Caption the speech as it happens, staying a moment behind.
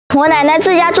我奶奶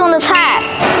自家种的菜。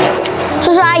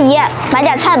叔叔阿姨，买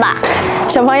点菜吧。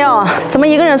小朋友，怎么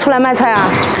一个人出来卖菜啊？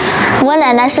我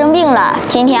奶奶生病了，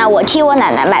今天我替我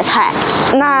奶奶买菜。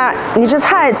那你这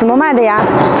菜怎么卖的呀？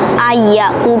阿姨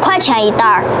，5块钱一袋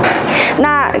儿。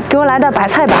那给我来袋白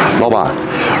菜吧。老板，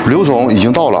刘总已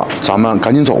经到了，咱们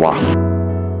赶紧走吧。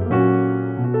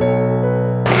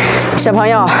小朋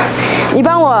友，你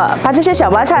帮我把这些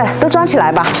小白菜都装起来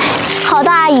吧。好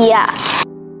的，阿姨。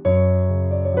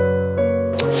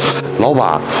老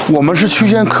板，我们是去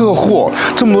见客户，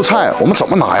这么多菜我们怎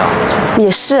么拿呀？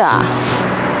也是啊，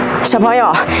小朋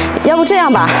友，要不这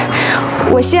样吧，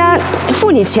我先付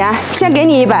你钱，先给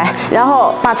你100，然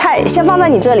后把菜先放在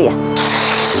你这里。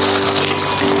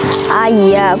阿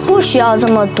姨，不需要这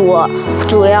么多，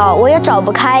主要我也找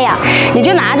不开呀。你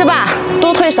就拿着吧，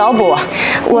多退少补。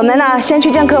我们呢，先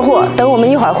去见客户，等我们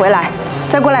一会儿回来，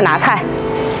再过来拿菜。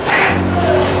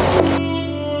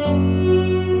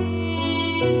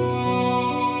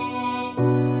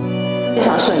非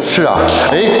常顺利。是啊，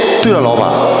哎，对了，老板，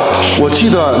我记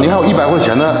得您还有100块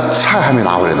钱的菜还没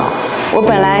拿回来呢。我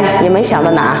本来也没想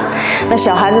着拿，那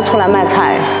小孩子出来卖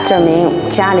菜，证明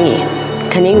家里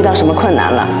肯定遇到什么困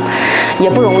难了，也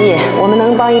不容易。我们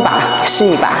能帮一把是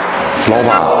一把。老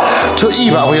板，这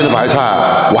100块钱的白菜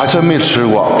我还真没吃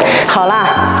过。好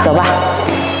啦，走吧。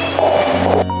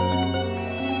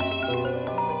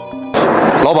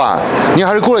老板，您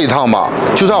还是过来一趟吧，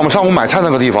就在我们上午买菜那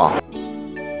个地方。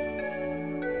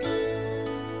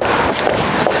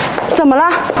怎么了？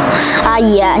阿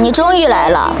姨，你终于来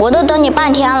了，我都等你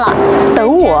半天了。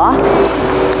等我？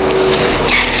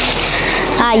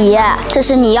阿姨，这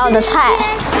是你要的菜。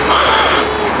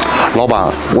老板，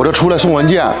我这出来送文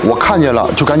件，我看见了，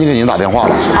就赶紧给您打电话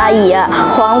了。阿姨，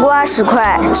黄瓜10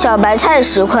块，小白菜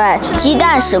10块，鸡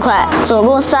蛋10块，总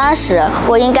共30，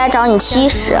我应该找你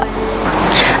70。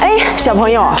哎，小朋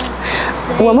友，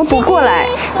我们不过来，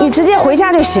你直接回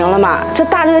家就行了嘛。这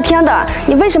大热天的，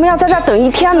你为什么要在这儿等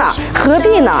1天呢？何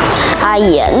必呢？阿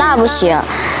姨，那不行。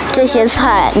这些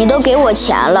菜你都给我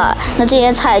钱了，那这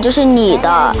些菜就是你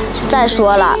的。再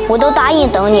说了，我都答应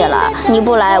等你了，你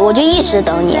不来我就一直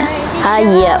等你。阿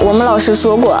姨，我们老师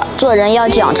说过，做人要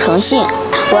讲诚信。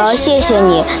我要谢谢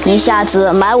你一下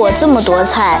子买我这么多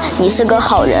菜，你是个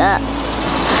好人。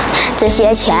这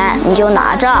些钱你就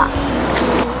拿着。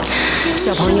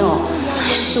小朋友，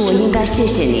是我应该谢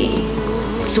谢你。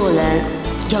做人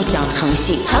要讲诚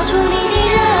信。超出你的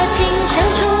热情，伸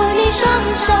出你双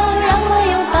手，让我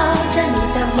拥抱着你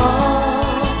的梦，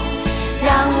让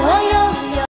我